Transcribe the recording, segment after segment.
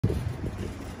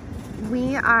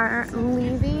We are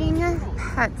leaving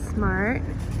PetSmart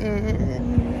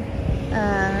in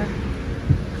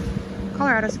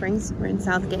Colorado Springs. We're in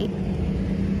Southgate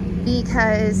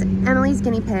because Emily's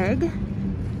guinea pig,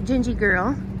 Gingy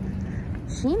girl,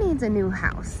 she needs a new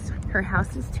house. Her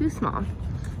house is too small.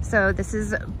 So this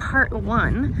is part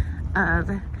one of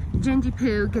Gingy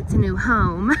Poo gets a new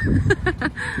home.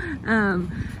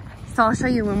 So I'll show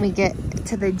you when we get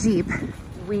to the Jeep.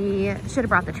 We should have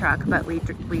brought the truck, but we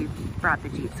brought the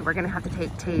Jeep. So we're gonna have to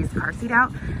take Tay's car seat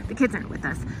out. The kids aren't with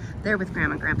us. They're with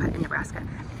Grandma and Grandpa in Nebraska.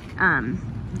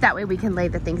 That way we can lay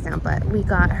the things down. But we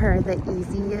got her the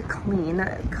Easy Clean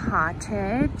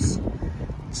Cottage.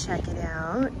 Check it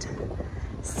out.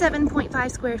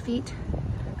 7.5 square feet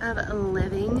of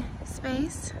living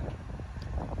space.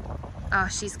 Oh,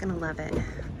 she's gonna love it.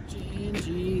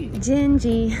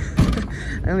 Gingy.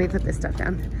 Let me put this stuff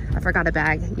down. I forgot a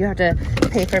bag. You have to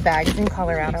pay for bags in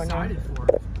Colorado now.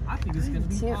 I think it's gonna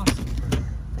be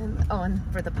awesome. And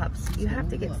for the pups. You have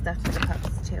to get stuff for the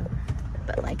pups too.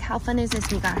 But like, how fun is this?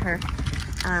 We got her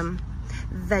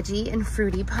veggie and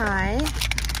fruity pie.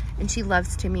 And she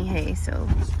loves Timmy Hay, so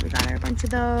we got her a bunch of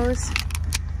those.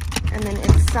 And then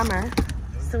it's summer,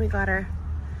 so we got her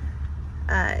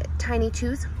Tiny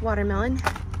Chews watermelon.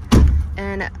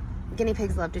 And guinea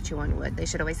pigs love to chew on wood. They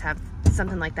should always have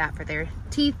something like that for their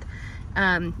teeth.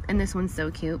 And this one's so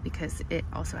cute because it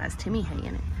also has Timmy Hay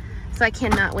in it. So I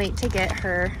cannot wait to get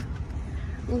her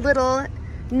little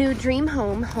new dream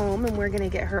home, and we're gonna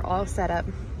get her all set up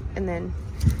and then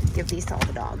give these to all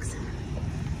the dogs.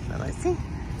 But let's see.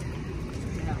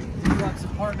 Deluxe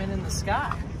apartment in the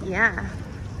sky. Yeah.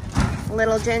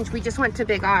 Little Ginge, we just went to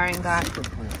Big R and got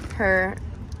her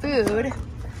food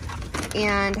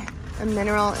and a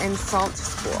mineral and salt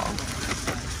spool.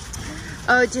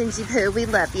 Oh, Gingy Poo, we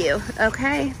love you.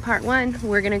 Okay, part one,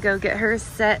 we're gonna go get her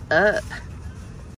set up.